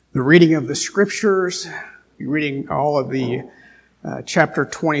The reading of the scriptures, reading all of the chapter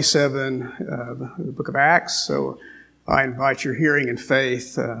 27 of the book of Acts. So I invite your hearing in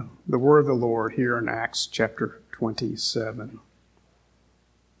faith, the word of the Lord here in Acts chapter 27.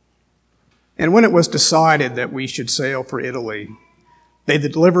 And when it was decided that we should sail for Italy, they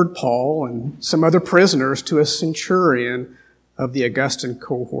delivered Paul and some other prisoners to a centurion of the Augustan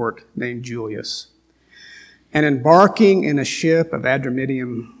cohort named Julius. And embarking in a ship of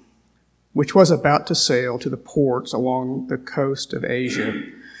Adramyttium, which was about to sail to the ports along the coast of Asia,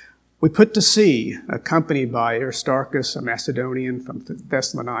 we put to sea, accompanied by Aristarchus, a Macedonian from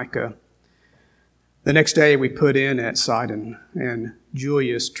Thessalonica. The next day we put in at Sidon, and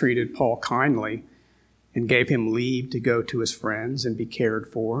Julius treated Paul kindly and gave him leave to go to his friends and be cared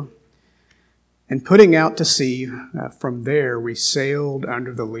for. And putting out to sea, from there we sailed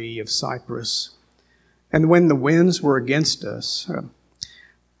under the lee of Cyprus. And when the winds were against us,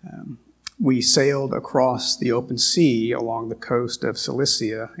 we sailed across the open sea along the coast of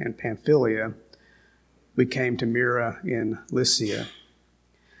Cilicia and Pamphylia. We came to Myra in Lycia.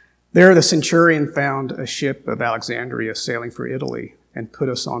 There the centurion found a ship of Alexandria sailing for Italy and put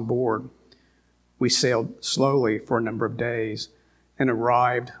us on board. We sailed slowly for a number of days and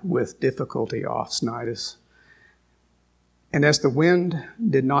arrived with difficulty off Cnidus. And as the wind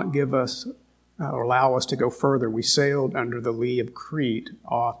did not give us or allow us to go further, we sailed under the lee of Crete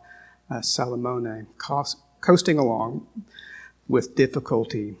off Salamone, coasting along with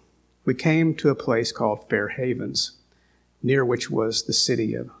difficulty. We came to a place called Fair Havens, near which was the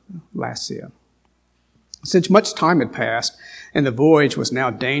city of Lasea. Since much time had passed, and the voyage was now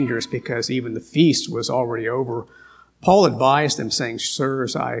dangerous because even the feast was already over, Paul advised them, saying,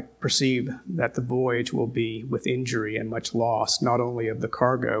 "Sirs, I perceive that the voyage will be with injury and much loss, not only of the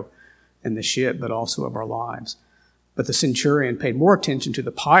cargo and the ship, but also of our lives." But the centurion paid more attention to the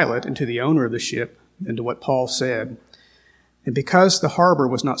pilot and to the owner of the ship than to what Paul said. And because the harbor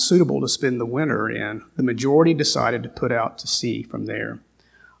was not suitable to spend the winter in, the majority decided to put out to sea from there,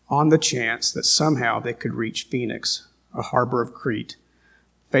 on the chance that somehow they could reach Phoenix, a harbor of Crete,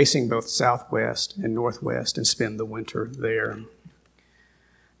 facing both southwest and northwest, and spend the winter there.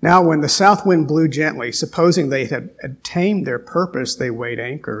 Now when the south wind blew gently, supposing they had attained their purpose, they weighed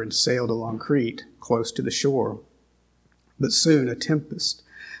anchor and sailed along Crete, close to the shore. But soon a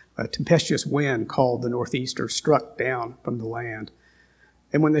tempestuous wind called the northeaster struck down from the land.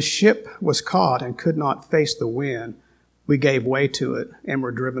 And when the ship was caught and could not face the wind, we gave way to it and were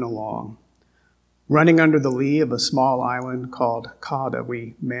driven along. Running under the lee of a small island called Cauda,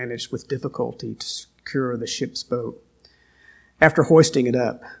 we managed with difficulty to secure the ship's boat. After hoisting it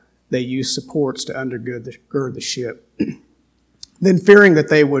up, they used supports to undergird the ship. Then, fearing that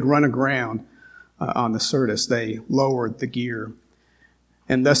they would run aground on the Syrtis, they lowered the gear,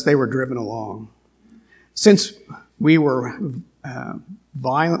 and thus they were driven along. Since we were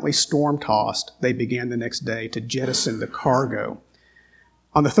violently storm-tossed, they began the next day to jettison the cargo.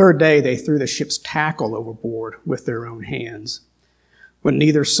 On the third day, they threw the ship's tackle overboard with their own hands. When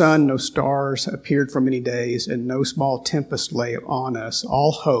neither sun nor stars appeared for many days, and no small tempest lay on us,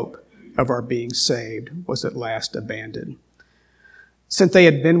 all hope of our being saved was at last abandoned. Since they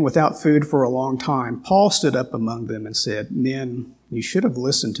had been without food for a long time, Paul stood up among them and said, "Men, you should have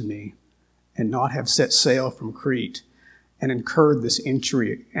listened to me and not have set sail from Crete and incurred this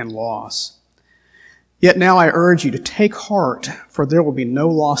injury and loss. Yet now I urge you to take heart, for there will be no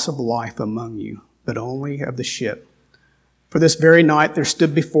loss of life among you, but only of the ship. For this very night there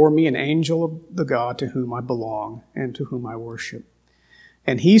stood before me an angel of the God to whom I belong and to whom I worship.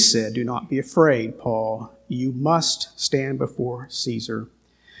 And he said, 'Do not be afraid, Paul. You must stand before Caesar.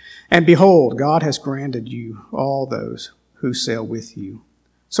 And behold, God has granted you all those who sail with you.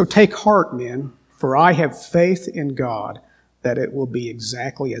 So take heart, men, for I have faith in God that it will be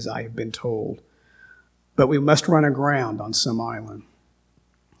exactly as I have been told. But we must run aground on some island.'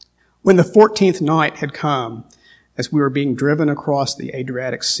 When the 14th night had come, as we were being driven across the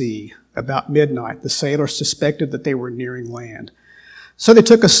Adriatic Sea, about midnight, the sailors suspected that they were nearing land. So they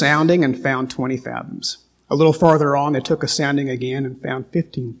took a sounding and found 20 fathoms. A little farther on, they took a sounding again and found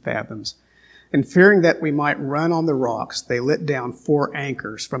 15 fathoms. And fearing that we might run on the rocks, they let down 4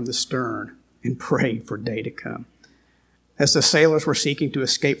 anchors from the stern and prayed for day to come. As the sailors were seeking to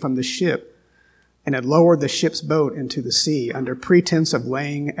escape from the ship and had lowered the ship's boat into the sea under pretense of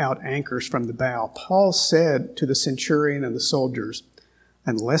laying out anchors from the bow, Paul said to the centurion and the soldiers,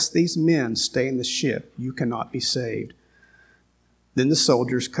 'Unless these men stay in the ship, you cannot be saved.' Then the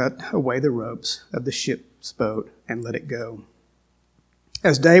soldiers cut away the ropes of the ship's boat and let it go.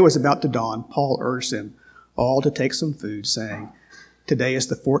 As day was about to dawn, Paul urged them all to take some food, saying, Today is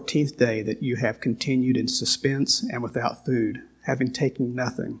the 14th day that you have continued in suspense and without food, having taken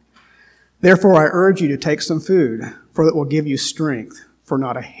nothing. Therefore I urge you to take some food, for it will give you strength, for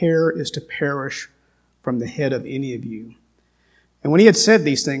not a hair is to perish from the head of any of you." And when he had said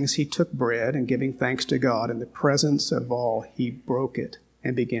these things, he took bread, and giving thanks to God in the presence of all, he broke it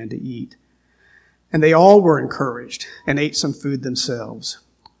and began to eat. And they all were encouraged and ate some food themselves.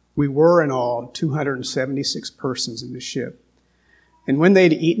 We were in all 276 persons in the ship. And when they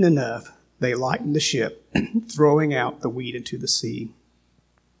had eaten enough, they lightened the ship, throwing out the wheat into the sea.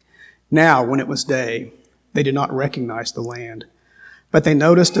 Now, when it was day, they did not recognize the land, but they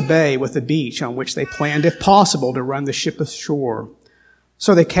noticed a bay with a beach on which they planned, if possible, to run the ship ashore.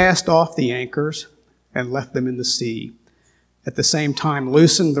 So they cast off the anchors and left them in the sea. At the same time,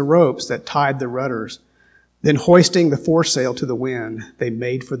 loosened the ropes that tied the rudders. Then, hoisting the foresail to the wind, they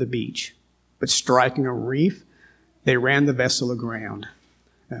made for the beach. But striking a reef, they ran the vessel aground.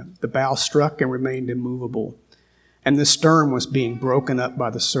 The bow struck and remained immovable, and the stern was being broken up by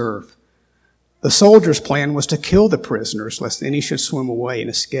the surf. The soldiers' plan was to kill the prisoners, lest any should swim away and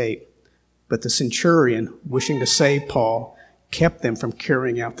escape. But the centurion, wishing to save Paul, kept them from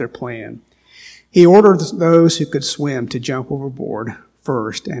carrying out their plan. He ordered those who could swim to jump overboard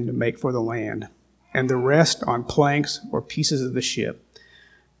first and to make for the land, and the rest on planks or pieces of the ship.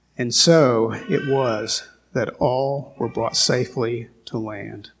 And so it was that all were brought safely to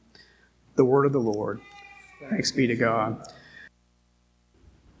land. The word of the Lord. Thanks be to God.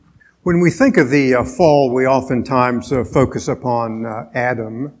 When we think of the fall, we oftentimes focus upon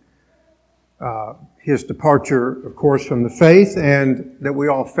Adam, his departure, of course, from the faith, and that we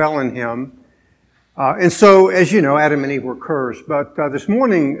all fell in him. And so, as you know, Adam and Eve were cursed. But this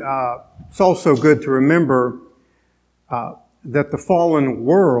morning, it's also good to remember that the fallen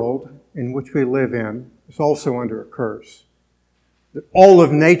world in which we live in is also under a curse. That all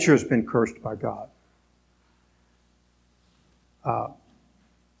of nature has been cursed by God.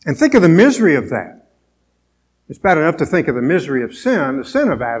 And think of the misery of that. It's bad enough to think of the misery of sin, the sin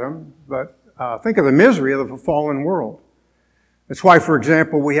of Adam, but think of the misery of a fallen world. That's why, for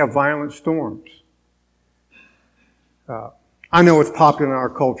example, we have violent storms. I know it's popular in our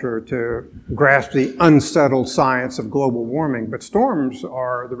culture to grasp the unsettled science of global warming, but storms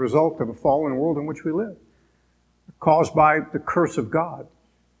are the result of a fallen world in which we live, caused by the curse of God.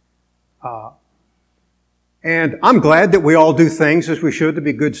 And I'm glad that we all do things as we should to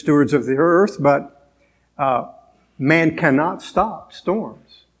be good stewards of the earth, but man cannot stop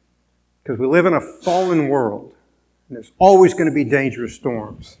storms because we live in a fallen world, and there's always going to be dangerous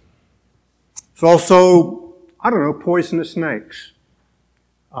storms. It's also, poisonous snakes,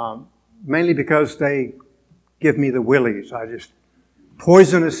 mainly because they give me the willies.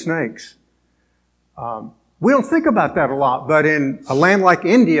 Poisonous snakes. We don't think about that a lot, but in a land like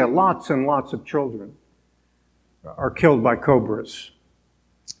India, lots and lots of children are killed by cobras.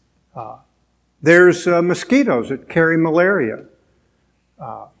 There's mosquitoes that carry malaria.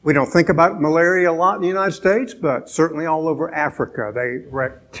 We don't think about malaria a lot in the United States, but certainly all over Africa. They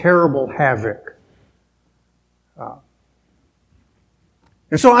wreak terrible havoc.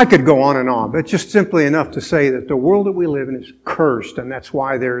 And so I could go on, but just simply enough to say that the world that we live in is cursed, and that's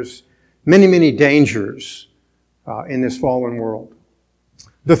why there's many, many dangers in this fallen world.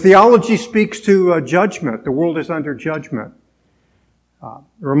 The theology speaks to judgment. The world is under judgment. It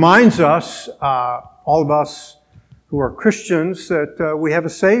reminds us, all of us who are Christians, that we have a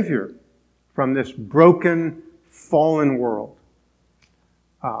Savior from this broken, fallen world.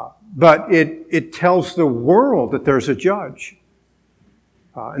 But it tells the world that there's a judge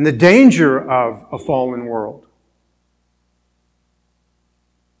and the danger of a fallen world.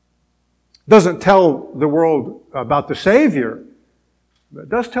 It doesn't tell the world about the Savior, but it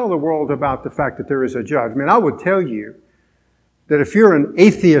does tell the world about the fact that there is a judge. I would tell you that if you're an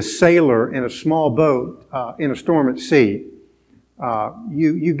atheist sailor in a small boat in a storm at sea,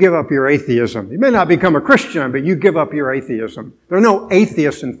 you give up your atheism. You may not become a Christian, but you give up your atheism. There are no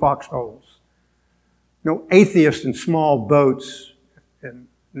atheists in foxholes. No atheists in small boats in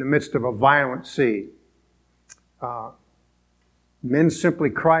the midst of a violent sea. Men simply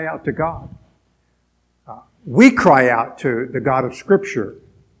cry out to God. We cry out to the God of Scripture.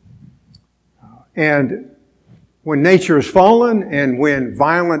 And when nature is fallen and when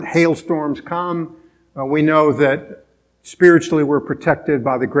violent hailstorms come, we know that spiritually we're protected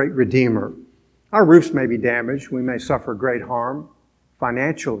by the great Redeemer. Our roofs may be damaged. We may suffer great harm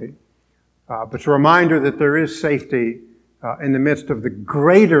financially. But it's a reminder that there is safety in the midst of the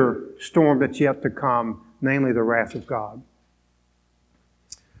greater storm that's yet to come, namely the wrath of God.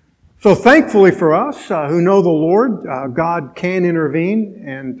 So thankfully for us who know the Lord, God can intervene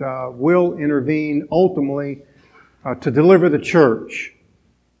and will intervene ultimately to deliver the church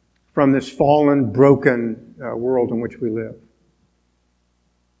from this fallen, broken world in which we live.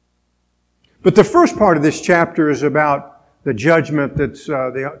 But the first part of this chapter is about the judgment that's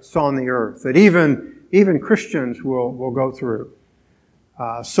on the earth, that even Christians will go through,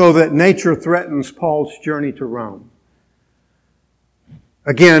 so that nature threatens Paul's journey to Rome.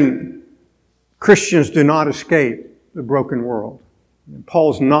 Again, Christians do not escape the broken world.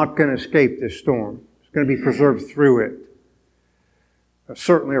 Paul's not going to escape this storm. He's going to be preserved through it.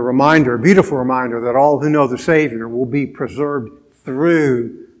 Certainly a beautiful reminder that all who know the Savior will be preserved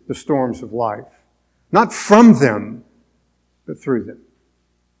through the storms of life. Not from them, but through them.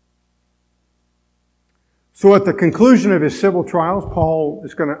 So at the conclusion of his civil trials, Paul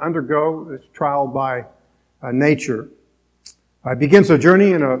is going to undergo this trial by nature. He begins a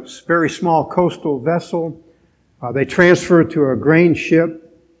journey in a very small coastal vessel. They transfer to a grain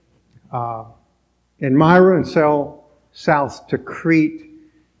ship in Myra and sail south to Crete,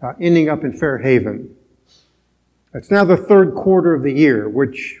 ending up in Fair Haven. It's now the third quarter of the year,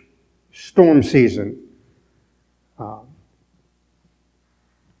 which storm season.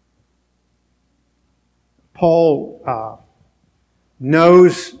 Paul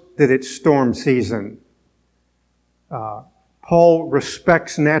knows that it's storm season. Paul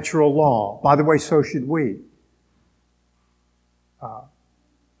respects natural law. By the way, so should we.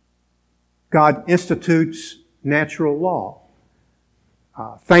 God institutes natural law.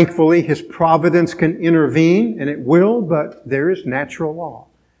 Thankfully, His providence can intervene, and it will, but there is natural law.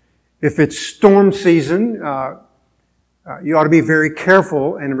 If it's storm season, you ought to be very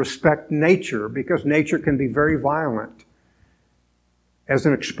careful and respect nature, because nature can be very violent as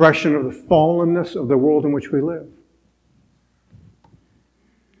an expression of the fallenness of the world in which we live.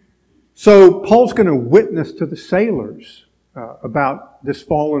 So Paul's going to witness to the sailors about this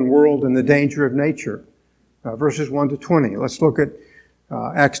fallen world and the danger of nature. Verses 1 to 20. Let's look at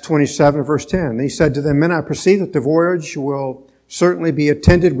Acts 27, verse 10. He said to them, "Men, I perceive that the voyage will certainly be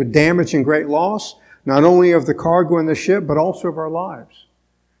attended with damage and great loss, not only of the cargo in the ship, but also of our lives."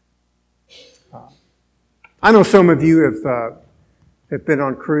 I know some of you have been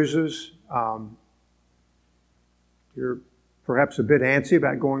on cruises. You're perhaps a bit antsy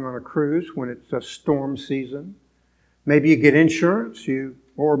about going on a cruise when it's a storm season. Maybe you get insurance,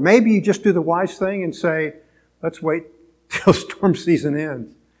 or maybe you just do the wise thing and say, let's wait till storm season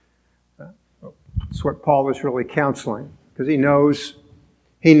ends. That's what Paul is really counseling, because he knows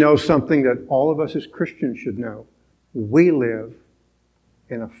something that all of us as Christians should know. We live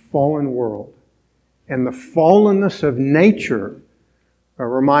in a fallen world, and the fallenness of nature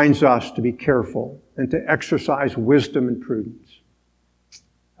reminds us to be careful and to exercise wisdom and prudence.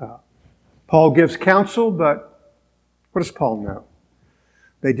 Paul gives counsel, but what does Paul know?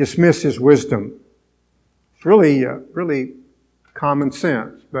 They dismiss his wisdom. It's really common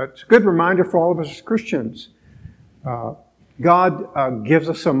sense, but it's a good reminder for all of us as Christians. God gives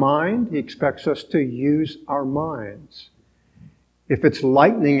us a mind. He expects us to use our minds. If it's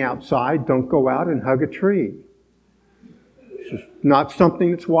lightning outside, don't go out and hug a tree. It's not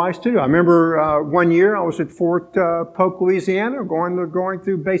something that's wise to do. I remember one year I was at Fort Polk, Louisiana, going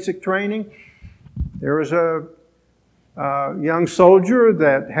through basic training. There was a young soldier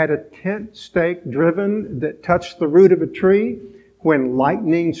that had a tent stake driven that touched the root of a tree. When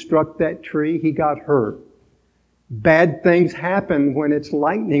lightning struck that tree, he got hurt. Bad things happen when it's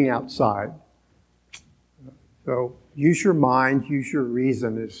lightning outside. So use your mind, use your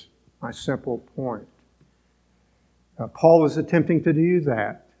reason is my simple point. Paul is attempting to do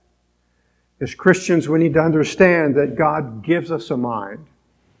that. As Christians, we need to understand that God gives us a mind.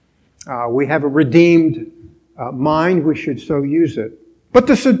 We have a redeemed mind, we should so use it. But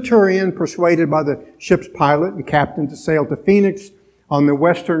the centurion, persuaded by the ship's pilot and captain to sail to Phoenix on the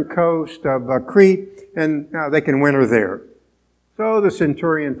western coast of Crete, and they can winter there. So the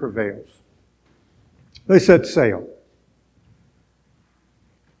centurion prevails. They set sail.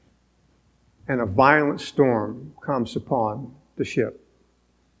 And a violent storm comes upon the ship.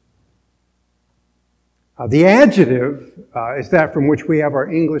 The adjective is that from which we have our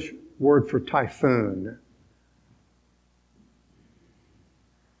English word for typhoon.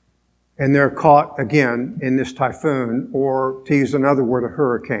 And they're caught again in this typhoon, or to use another word, a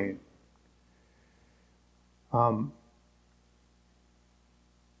hurricane.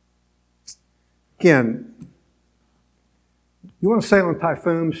 Again, you want to sail in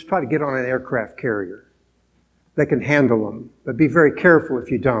typhoons, try to get on an aircraft carrier. They can handle them, but be very careful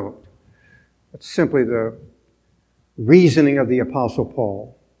if you don't. That's simply the reasoning of the Apostle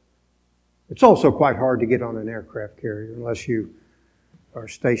Paul. It's also quite hard to get on an aircraft carrier unless you are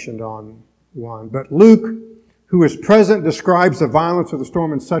stationed on one. But Luke, who is present, describes the violence of the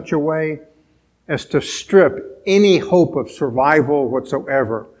storm in such a way as to strip any hope of survival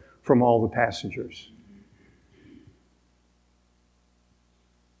whatsoever from all the passengers.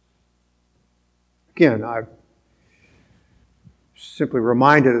 Again, I'm simply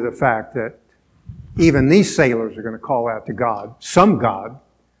reminded of the fact that even these sailors are going to call out to God, some God,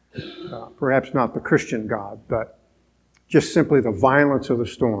 perhaps not the Christian God, but just simply the violence of the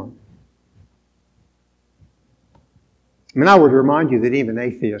storm. I mean, I would remind you that even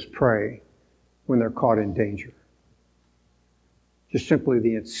atheists pray when they're caught in danger. Just simply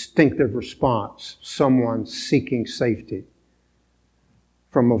the instinctive response, someone seeking safety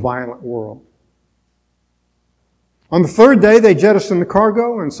from a violent world. On the third day, they jettison the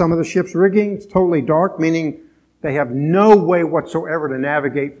cargo and some of the ship's rigging. It's totally dark, meaning they have no way whatsoever to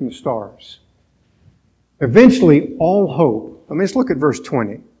navigate from the stars. Eventually, all hope. Let's look at verse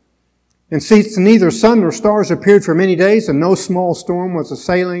 20. And since neither sun nor stars appeared for many days, and no small storm was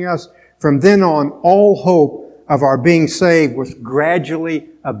assailing us, from then on, all hope of our being saved was gradually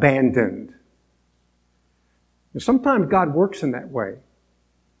abandoned. And sometimes God works in that way.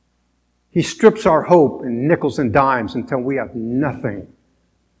 He strips our hope in nickels and dimes until we have nothing.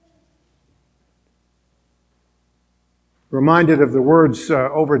 Reminded of the words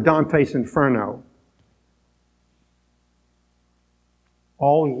over Dante's Inferno.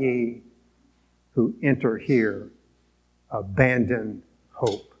 All ye who enter here abandon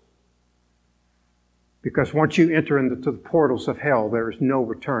hope. Because once you enter into the portals of hell, there is no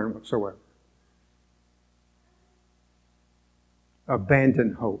return whatsoever.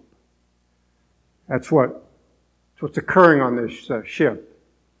 Abandon hope. That's what's occurring on this ship.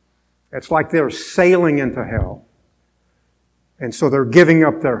 It's like they're sailing into hell. And so they're giving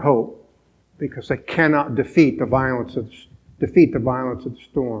up their hope because they cannot defeat the violence of the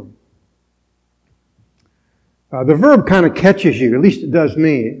storm. The verb kind of catches you, at least it does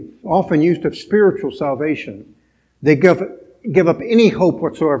me. It's often used of spiritual salvation. They give up any hope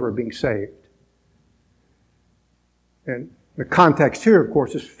whatsoever of being saved. And the context here, of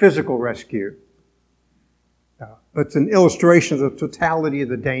course, is physical rescue. But it's an illustration of the totality of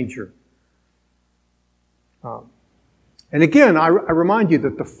the danger. And again, I remind you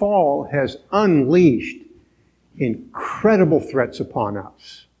that the fall has unleashed incredible threats upon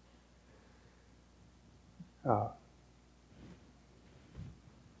us.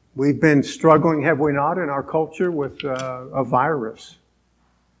 We've been struggling, have we not, in our culture with a virus.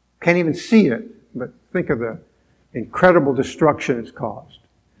 Can't even see it, but think of the incredible destruction it's caused.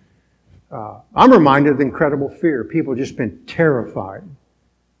 I'm reminded of the incredible fear. People have just been terrified.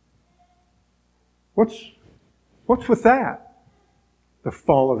 What's with that? The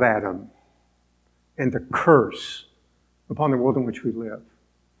fall of Adam and the curse upon the world in which we live.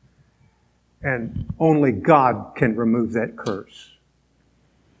 And only God can remove that curse.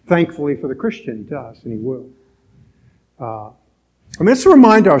 Thankfully for the Christian, He does, and He will. Let's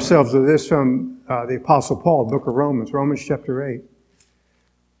remind ourselves of this from the Apostle Paul, the book of Romans, Romans chapter 8.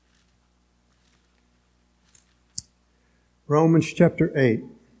 Romans chapter 8,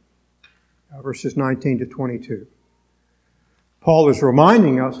 verses 19 to 22. Paul is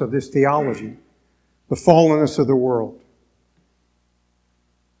reminding us of this theology, the fallenness of the world.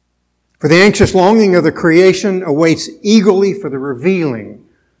 For the anxious longing of the creation awaits eagerly for the revealing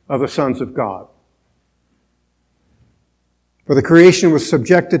of the sons of God. For the creation was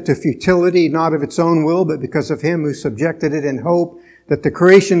subjected to futility, not of its own will, but because of Him who subjected it, in hope that the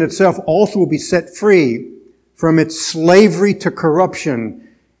creation itself also will be set free from its slavery to corruption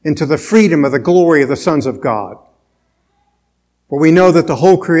into the freedom of the glory of the sons of God. For we know that the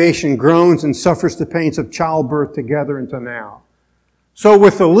whole creation groans and suffers the pains of childbirth together until now. So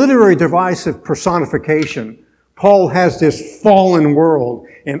with the literary device of personification, Paul has this fallen world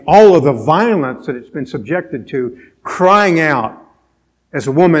and all of the violence that it's been subjected to, crying out as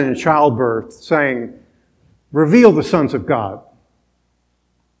a woman in childbirth, saying, reveal the sons of God,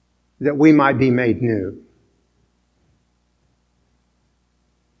 that we might be made new.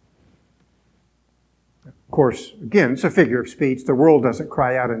 Of course, again, it's a figure of speech. The world doesn't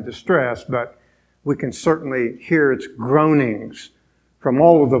cry out in distress, but we can certainly hear its groanings from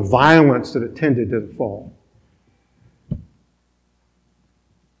all of the violence that attended to the fall.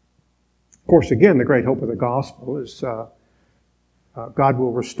 Of course, again, the great hope of the gospel is God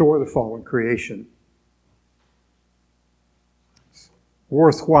will restore the fallen creation. It's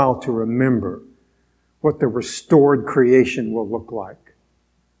worthwhile to remember what the restored creation will look like.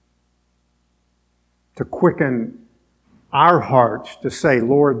 To quicken our hearts to say,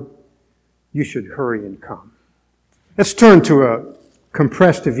 Lord, you should hurry and come. Let's turn to a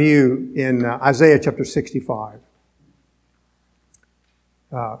compressed view in Isaiah chapter 65.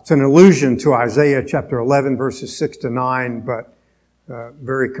 It's an allusion to Isaiah chapter 11, verses 6 to 9, but a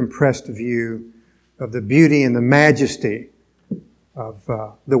very compressed view of the beauty and the majesty of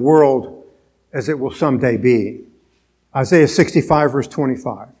the world as it will someday be. Isaiah 65, verse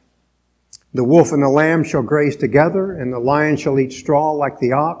 25. The wolf and the lamb shall graze together, and the lion shall eat straw like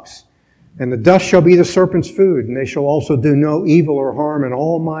the ox, and the dust shall be the serpent's food, and they shall also do no evil or harm in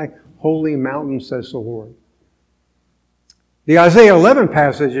all my holy mountain, says the Lord. The Isaiah 11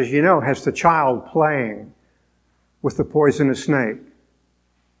 passage, as you know, has the child playing with the poisonous snake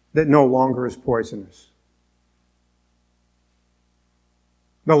that no longer is poisonous.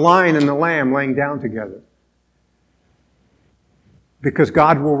 The lion and the lamb laying down together. Because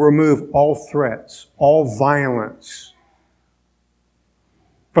God will remove all threats, all violence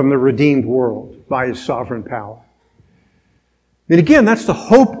from the redeemed world by His sovereign power. And again, that's the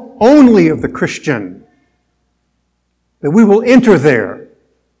hope only of the Christian. That we will enter there.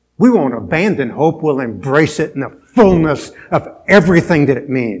 We won't abandon hope. We'll embrace it in the fullness of everything that it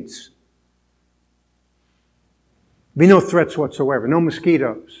means. Be no threats whatsoever. No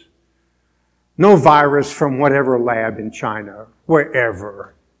mosquitoes. No virus from whatever lab in China,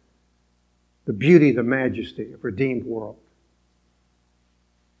 wherever. The beauty, the majesty of a redeemed world.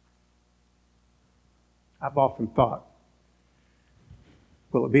 I've often thought,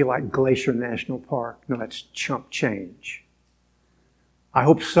 will it be like Glacier National Park? No, that's chump change. I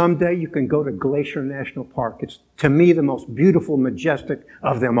hope someday you can go to Glacier National Park. It's, to me, the most beautiful, majestic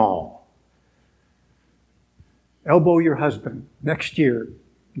of them all. Elbow your husband next year,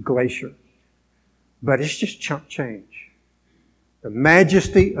 Glacier. But it's just chump change. The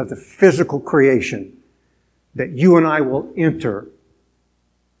majesty of the physical creation that you and I will enter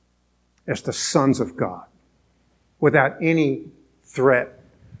as the sons of God without any threat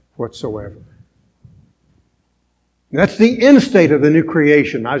whatsoever. And that's the end state of the new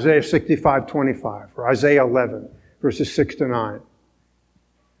creation, Isaiah 65:25, or Isaiah 11, verses 6 to 9.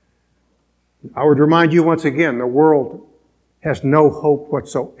 I would remind you once again, the world has no hope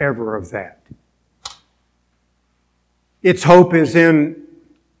whatsoever of that. Its hope is in,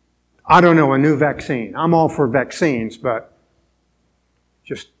 I don't know, a new vaccine. I'm all for vaccines, but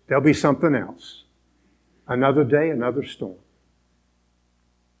just there'll be something else. Another day, another storm.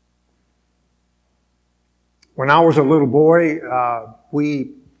 When I was a little boy,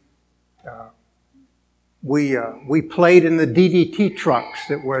 we played in the DDT trucks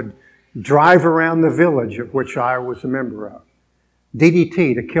that would drive around the village of which I was a member of.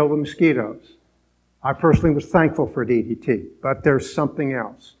 DDT to kill the mosquitoes. I personally was thankful for DDT, but there's something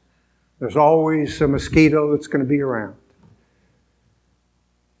else. There's always a mosquito that's going to be around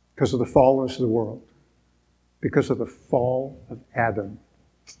because of the fallenness of the world, because of the fall of Adam.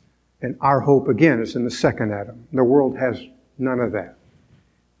 And our hope, again, is in the second Adam. The world has none of that.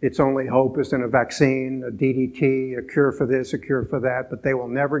 Its only hope is in a vaccine, a DDT, a cure for this, a cure for that, but they will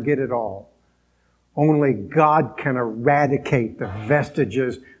never get it all. Only God can eradicate the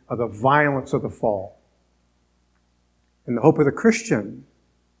vestiges of the violence of the fall. And the hope of the Christian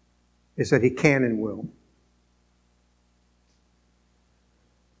is that he can and will.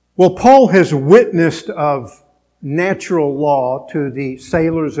 Well, Paul has witnessed of natural law to the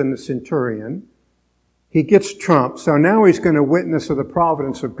sailors and the centurion. He gets trumped, so now he's going to witness of the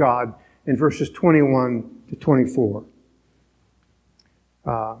providence of God in verses 21 to 24.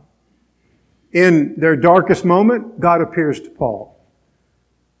 In their darkest moment, God appears to Paul.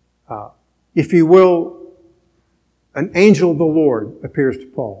 If you will, an angel of the Lord appears to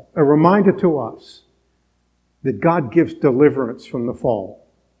Paul. A reminder to us that God gives deliverance from the fall.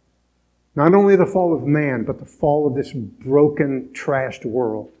 Not only the fall of man, but the fall of this broken, trashed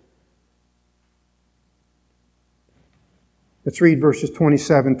world. Let's read verses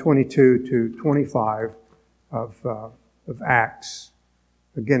 27, 22 to 25 of Acts.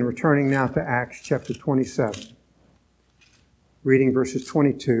 Again, returning now to Acts chapter 27. Reading verses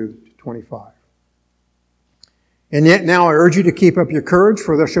 22 to 25. And yet now I urge you to keep up your courage,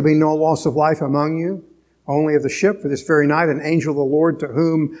 for there shall be no loss of life among you, only of the ship. For this very night an angel of the Lord, to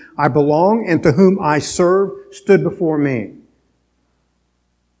whom I belong and to whom I serve, stood before me,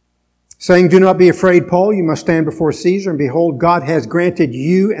 saying, do not be afraid, Paul, you must stand before Caesar, and behold, God has granted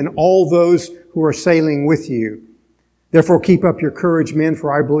you and all those who are sailing with you. Therefore keep up your courage, men,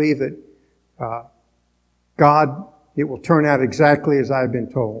 for I believe that God, it will turn out exactly as I have been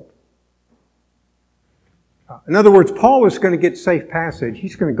told. In other words, Paul is going to get safe passage.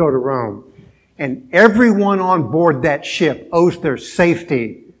 He's going to go to Rome. And everyone on board that ship owes their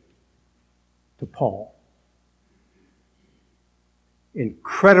safety to Paul.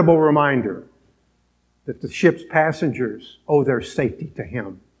 Incredible reminder that the ship's passengers owe their safety to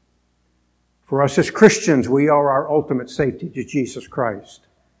him. For us as Christians, we owe our ultimate safety to Jesus Christ.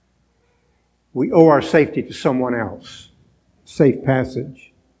 We owe our safety to someone else. Safe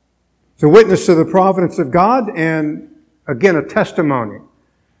passage. It's a witness to the providence of God and, again, a testimony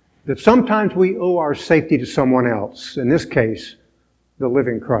that sometimes we owe our safety to someone else. In this case, the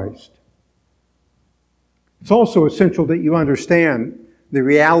living Christ. It's also essential that you understand the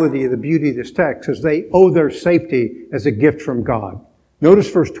reality of the beauty of this text, as they owe their safety as a gift from God.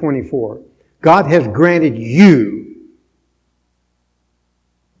 Notice verse 24. God has granted you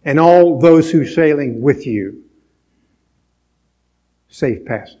and all those who are sailing with you safe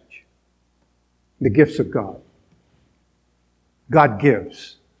passage. The gifts of God. God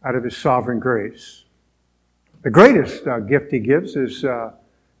gives out of His sovereign grace. The greatest gift He gives is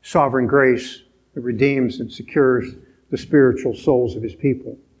sovereign grace that redeems and secures the spiritual souls of His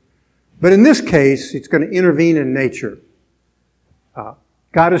people. But in this case, it's going to intervene in nature.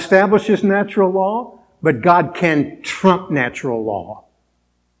 God establishes natural law, but God can trump natural law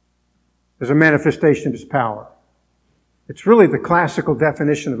as a manifestation of His power. It's really the classical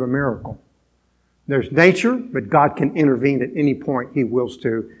definition of a miracle. There's nature, but God can intervene at any point He wills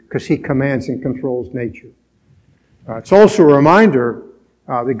to, because He commands and controls nature. It's also a reminder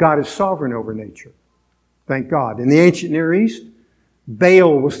that God is sovereign over nature. Thank God. In the ancient Near East,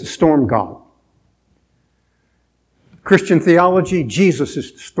 Baal was the storm god. Christian theology, Jesus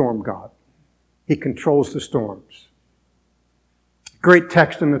is the storm god. He controls the storms. Great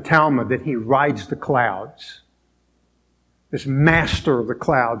text in the Talmud that He rides the clouds. This master of the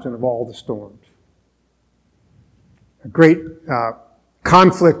clouds and of all the storms. A great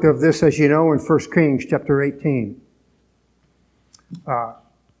conflict of this, as you know, in 1 Kings chapter 18.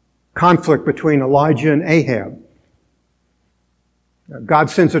 Conflict between Elijah and Ahab. God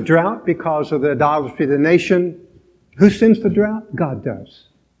sends a drought because of the idolatry of the nation. Who sends the drought? God does.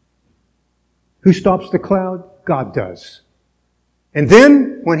 Who stops the cloud? God does. And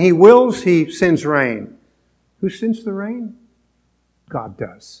then, when He wills, He sends rain. Who sends the rain? God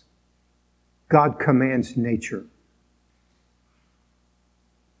does. God commands nature.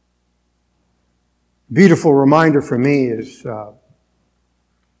 Beautiful reminder for me is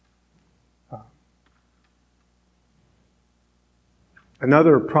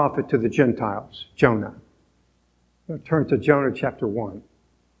another prophet to the Gentiles, Jonah. I'm going to turn to Jonah chapter 1.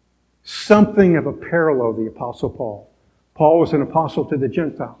 Something of a parallel of the Apostle Paul. Paul was an apostle to the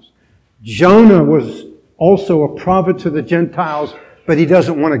Gentiles. Jonah was also a prophet to the Gentiles, but he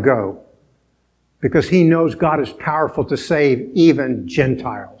doesn't want to go because he knows God is powerful to save even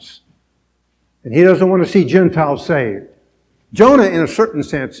Gentiles. And he doesn't want to see Gentiles saved. Jonah, in a certain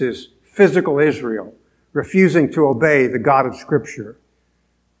sense, is physical Israel, refusing to obey the God of Scripture.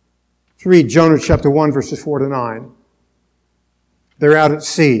 Let's read Jonah chapter 1, verses 4 to 9. They're out at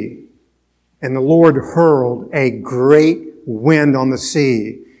sea, and the Lord hurled a great wind on the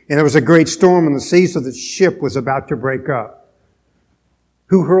sea. And there was a great storm on the sea, so the ship was about to break up.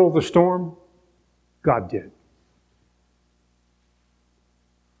 Who hurled the storm? God did.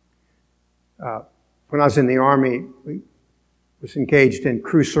 When I was in the Army, we was engaged in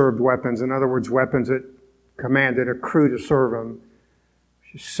crew-served weapons. In other words, weapons that commanded a crew to serve them.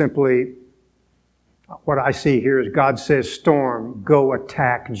 Which is simply, what I see here is God says, storm, go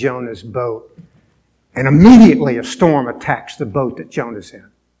attack Jonah's boat. And immediately a storm attacks the boat that Jonah's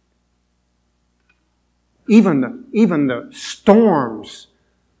in. Even the storms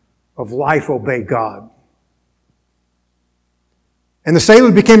of life obey God. And the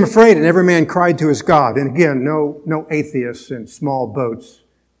sailors became afraid, and every man cried to his God. And again, no atheists in small boats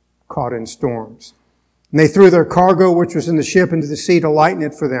caught in storms. And they threw their cargo, which was in the ship, into the sea to lighten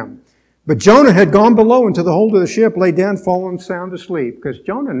it for them. But Jonah had gone below into the hold of the ship, lay down, fallen sound asleep, because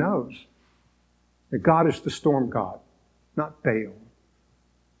Jonah knows that God is the storm god, not Baal.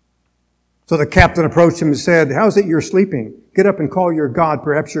 So the captain approached him and said, "How is it you're sleeping? Get up and call your God.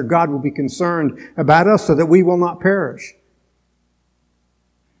 Perhaps your God will be concerned about us so that we will not perish."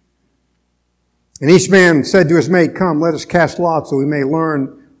 And each man said to his mate, "Come, let us cast lots so we may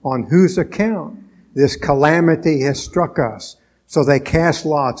learn on whose account this calamity has struck us." So they cast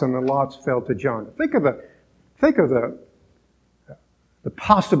lots, and the lots fell to Jonah. Think of the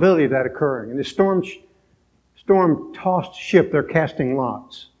possibility of that occurring. In this storm-tossed ship, they're casting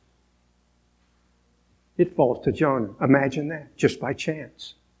lots. It falls to Jonah. Imagine that, just by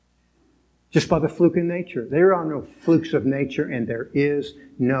chance. Just by the fluke of nature. There are no flukes of nature, and there is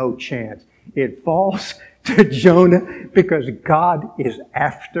no chance. It falls to Jonah because God is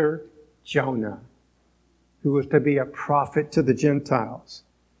after Jonah, who was to be a prophet to the Gentiles.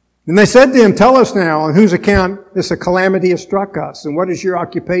 And they said to him, tell us now on whose account this calamity has struck us, and what is your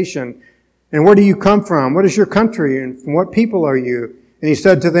occupation, and where do you come from? What is your country, and from what people are you? And he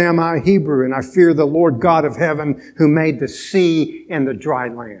said to them, I am Hebrew, and I fear the Lord God of heaven, who made the sea and the dry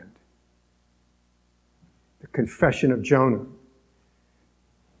land. The confession of Jonah.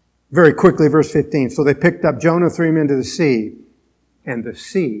 Very quickly, verse 15. So they picked up Jonah, threw him into the sea, and the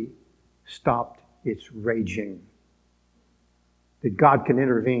sea stopped its raging. That God can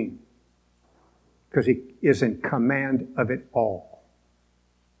intervene because He is in command of it all.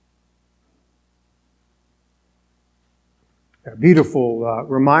 Beautiful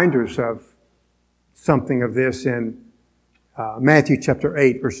reminders of something of this in Matthew chapter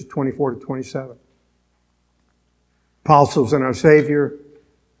 8, verses 24 to 27. Apostles and our Savior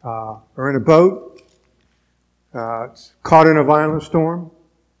are in a boat, caught in a violent storm.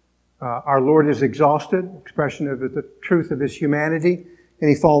 Our Lord is exhausted, expression of the truth of His humanity, and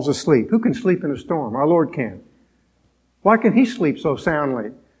He falls asleep. Who can sleep in a storm? Our Lord can. Why can He sleep so soundly?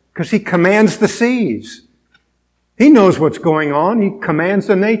 Because He commands the seas. He knows what's going on. He commands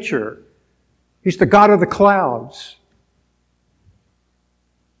the nature. He's the God of the clouds.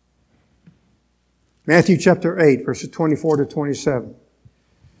 Matthew chapter 8, verses 24 to 27.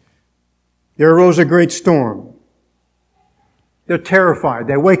 There arose a great storm. They're terrified.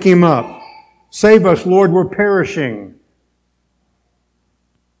 They wake Him up. Save us, Lord, we're perishing.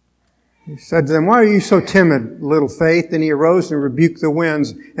 He said to them, why are you so timid, little faith? Then He arose and rebuked the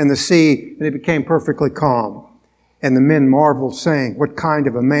winds and the sea, and it became perfectly calm. And the men marveled, saying, what kind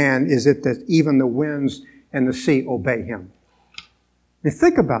of a man is it that even the winds and the sea obey Him? Now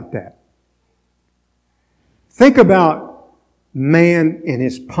think about that. Think about man in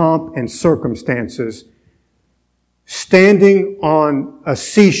his pomp and circumstances standing on a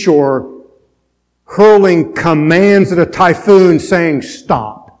seashore, hurling commands at a typhoon saying,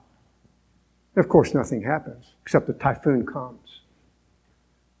 stop. And of course, nothing happens except the typhoon comes.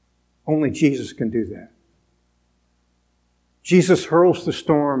 Only Jesus can do that. Jesus hurls the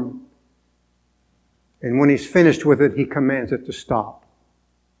storm, and when He's finished with it, He commands it to stop.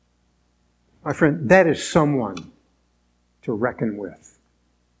 My friend, that is someone to reckon with.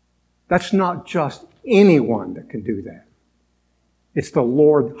 That's not just anyone that can do that. It's the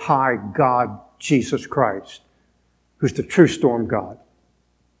Lord High God, Jesus Christ, who's the true storm God.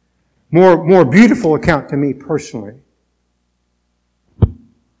 More beautiful account to me personally.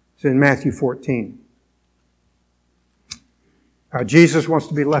 It's in Matthew 14. Jesus wants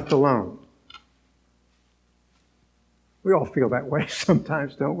to be left alone. We all feel that way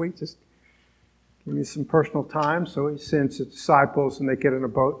sometimes, don't we? Just give me some personal time. So He sends His disciples and they get in a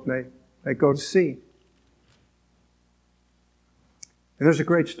boat and they go to sea. And there's a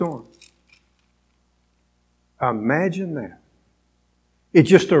great storm. Imagine that. It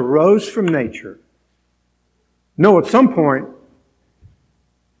just arose from nature. No, at some point,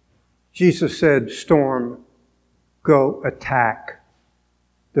 Jesus said, storm, go attack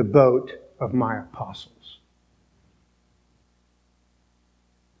the boat of my apostles.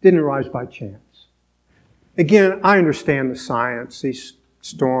 Didn't arise by chance. Again, I understand the science. These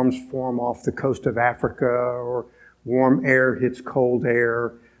storms form off the coast of Africa, or warm air hits cold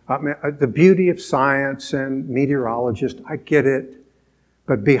air. The beauty of science and meteorologists, I get it.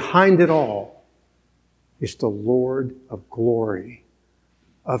 But behind it all is the Lord of glory,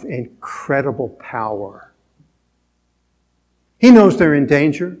 of incredible power. He knows they're in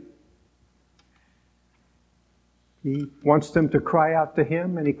danger. He wants them to cry out to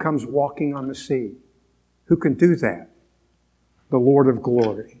Him, and He comes walking on the sea. Who can do that? The Lord of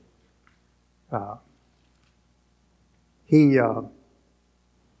glory.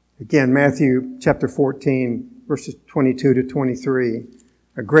 Again, Matthew chapter 14, verses 22 to 23,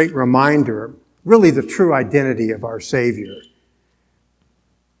 a great reminder, really the true identity of our Savior.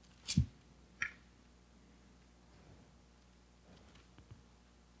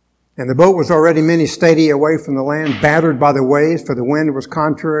 And the boat was already many stadia away from the land, battered by the waves, for the wind was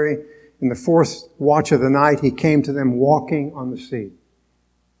contrary. In the fourth watch of the night, He came to them walking on the sea.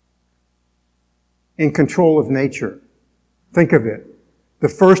 In control of nature. Think of it. The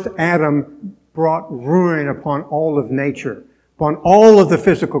first Adam brought ruin upon all of nature, upon all of the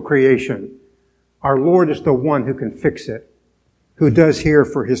physical creation. Our Lord is the one who can fix it, who does here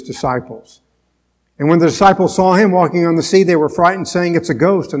for His disciples. And when the disciples saw Him walking on the sea, they were frightened, saying, it's a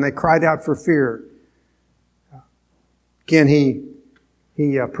ghost, and they cried out for fear. Again, He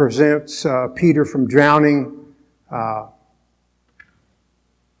presents Peter from drowning.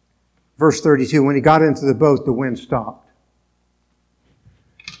 Verse 32, when he got into the boat, the wind stopped.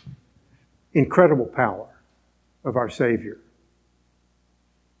 incredible power of our Savior.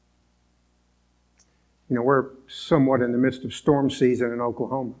 You know, we're somewhat in the midst of storm season in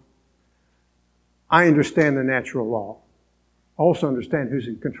Oklahoma. I understand the natural law. I also understand who's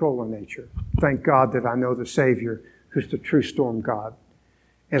in control of nature. Thank God that I know the Savior, who's the true storm God,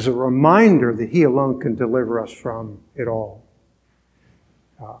 as a reminder that He alone can deliver us from it all.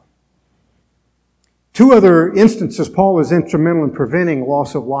 Two other instances, Paul is instrumental in preventing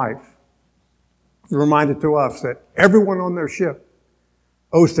loss of life. He reminded to us that everyone on their ship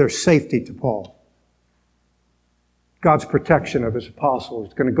owes their safety to Paul. God's protection of His apostles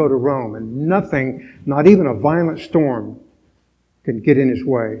is going to go to Rome, and nothing, not even a violent storm, can get in his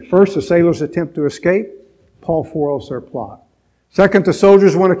way. First, the sailors attempt to escape. Paul foils their plot. Second, the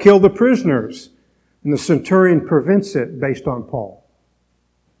soldiers want to kill the prisoners, and the centurion prevents it based on Paul.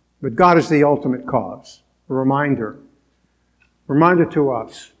 But God is the ultimate cause. A reminder to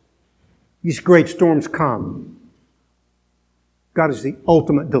us, these great storms come. God is the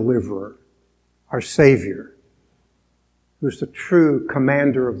ultimate deliverer, our Savior, who is the true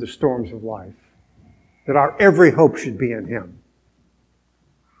commander of the storms of life, that our every hope should be in Him.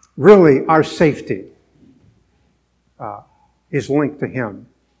 Really, our safety is linked to Him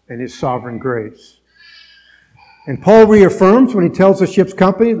and His sovereign grace. And Paul reaffirms when he tells the ship's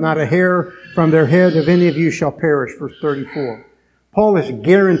company, not a hair from their head of any of you shall perish, verse 34. Paul is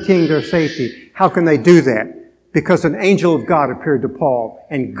guaranteeing their safety. How can they do that? Because an angel of God appeared to Paul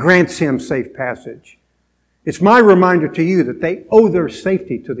and grants him safe passage. It's my reminder to you that they owe their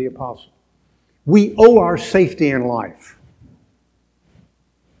safety to the apostle. We owe our safety in life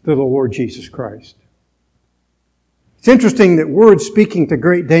to the Lord Jesus Christ. It's interesting that words speaking to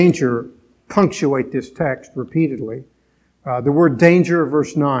great danger punctuate this text repeatedly. The word danger,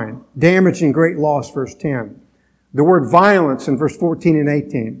 verse 9. Damage and great loss, verse 10. The word violence in verse 14 and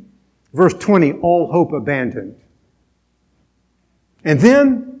 18. Verse 20, all hope abandoned. And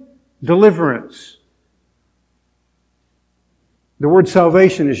then deliverance. The word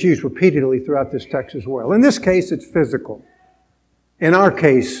salvation is used repeatedly throughout this text as well. In this case, it's physical. In our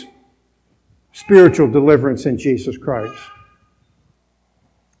case, spiritual deliverance in Jesus Christ.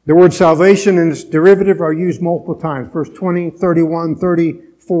 The word salvation and its derivative are used multiple times. Verse 20, 31,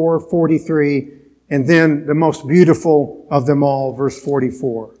 34, 43, and then the most beautiful of them all, verse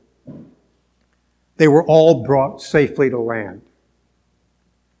 44. They were all brought safely to land.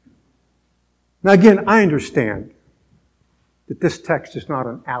 Now again, I understand that this text is not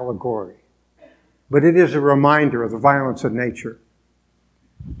an allegory, but it is a reminder of the violence of nature.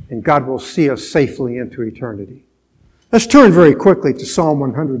 And God will see us safely into eternity. Let's turn very quickly to Psalm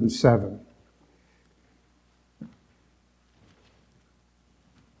 107.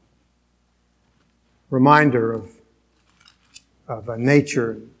 Reminder of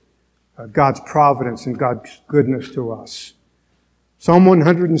nature, God's providence and God's goodness to us. Psalm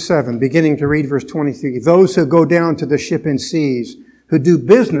 107, beginning to read verse 23. Those who go down to the ship in seas, who do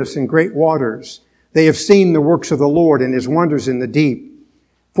business in great waters, they have seen the works of the Lord and His wonders in the deep.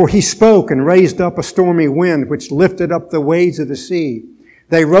 For He spoke and raised up a stormy wind, which lifted up the waves of the sea.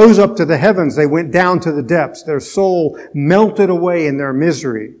 They rose up to the heavens. They went down to the depths. Their soul melted away in their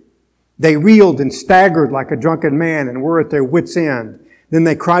misery. They reeled and staggered like a drunken man and were at their wits' end. Then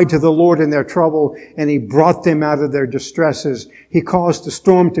they cried to the Lord in their trouble, and He brought them out of their distresses. He caused the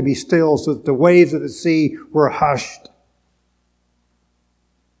storm to be still, so that the waves of the sea were hushed.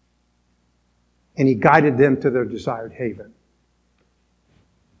 And He guided them to their desired haven.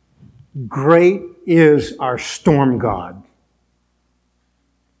 Great is our storm God,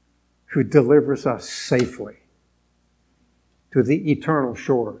 who delivers us safely to the eternal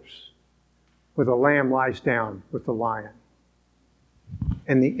shores, where the lamb lies down with the lion,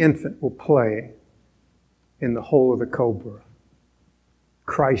 and the infant will play in the hole of the cobra.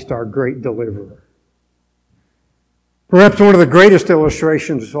 Christ, our great deliverer. Perhaps one of the greatest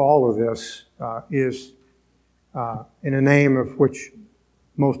illustrations of all of this is in a name of which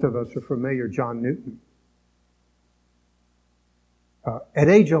most of us are familiar, John Newton. At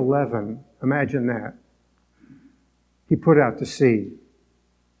age 11, imagine that, he put out to sea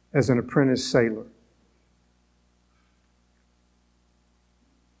as an apprentice sailor.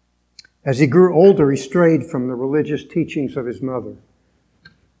 As he grew older, he strayed from the religious teachings of his mother.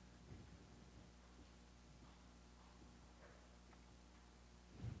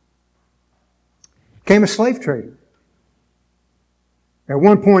 Became a slave trader. At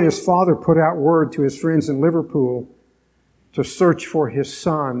one point, his father put out word to his friends in Liverpool to search for his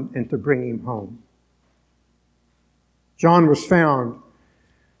son and to bring him home. John was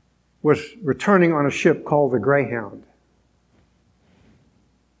returning on a ship called the Greyhound.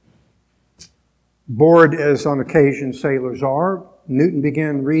 Bored as on occasion sailors are, Newton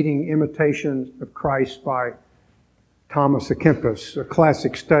began reading Imitations of Christ by Thomas à Kempis, a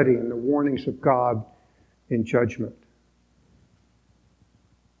classic study in the warnings of God in judgment.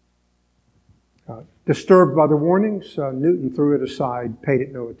 Disturbed by the warnings, Newton threw it aside, paid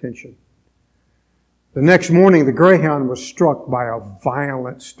it no attention. The next morning, the Greyhound was struck by a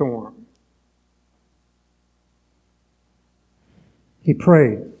violent storm. He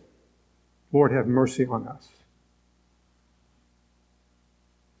prayed, "Lord, have mercy on us."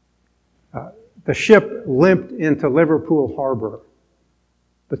 The ship limped into Liverpool Harbor,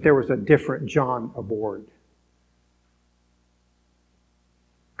 but there was a different John aboard.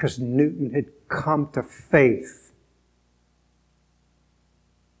 Because Newton had come to faith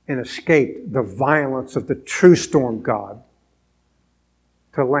and escaped the violence of the true storm god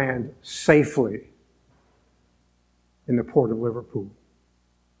to land safely in the port of Liverpool.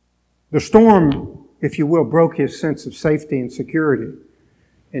 The storm, if you will, broke his sense of safety and security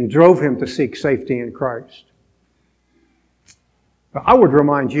and drove him to seek safety in Christ. But I would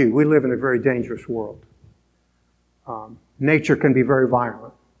remind you, we live in a very dangerous world. Nature can be very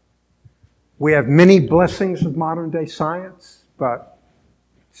violent. We have many blessings of modern day science, but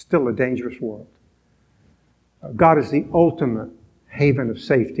still a dangerous world. God is the ultimate haven of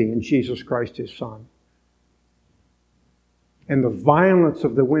safety in Jesus Christ, His Son. And the violence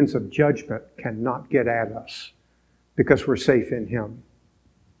of the winds of judgment cannot get at us because we're safe in Him.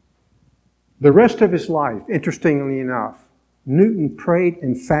 The rest of his life, interestingly enough, Newton prayed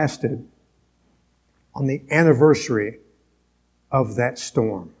and fasted on the anniversary of that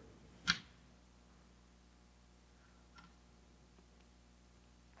storm.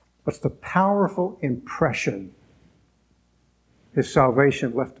 What's the powerful impression his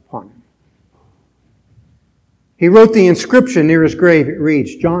salvation left upon him? He wrote the inscription near his grave. It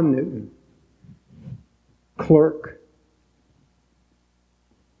reads, "John Newton, clerk,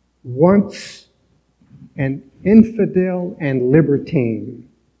 once an infidel and libertine,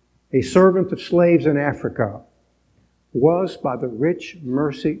 a servant of slaves in Africa, was by the rich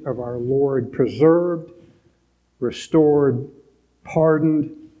mercy of our Lord preserved, restored,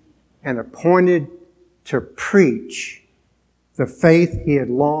 pardoned, and appointed to preach the faith he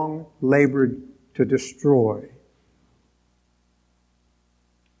had long labored to destroy."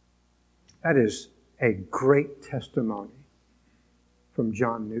 That is a great testimony from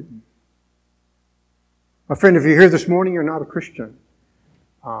John Newton. My friend, if you're here this morning, you're not a Christian.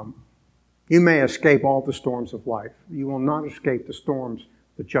 You may escape all the storms of life. You will not escape the storms,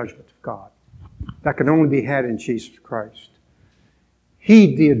 the judgment of God. That can only be had in Jesus Christ.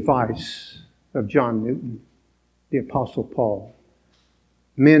 Heed the advice of John Newton, the Apostle Paul,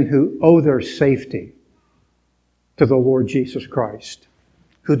 men who owe their safety to the Lord Jesus Christ,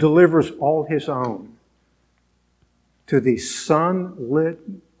 who delivers all His own to the sunlit,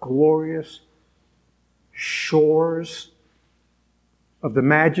 glorious shores of the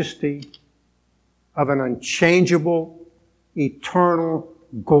majesty of an unchangeable, eternal,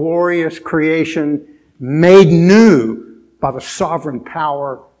 glorious creation made new by the sovereign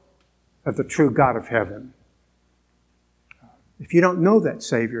power of the true God of heaven. If you don't know that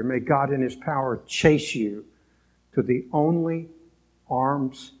Savior, may God in His power chase you to the only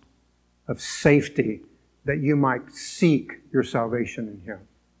arms of safety that you might seek your salvation in Him.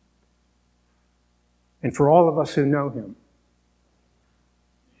 And for all of us who know Him,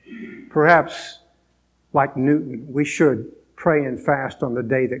 perhaps, like Newton, we should pray and fast on the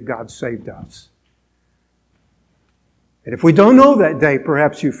day that God saved us. And if we don't know that day,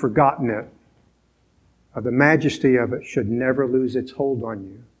 perhaps you've forgotten it. The majesty of it should never lose its hold on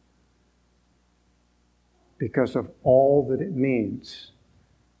you because of all that it means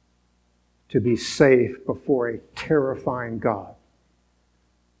to be safe before a terrifying God,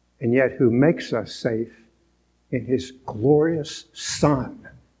 and yet who makes us safe in His glorious Son,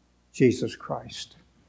 Jesus Christ.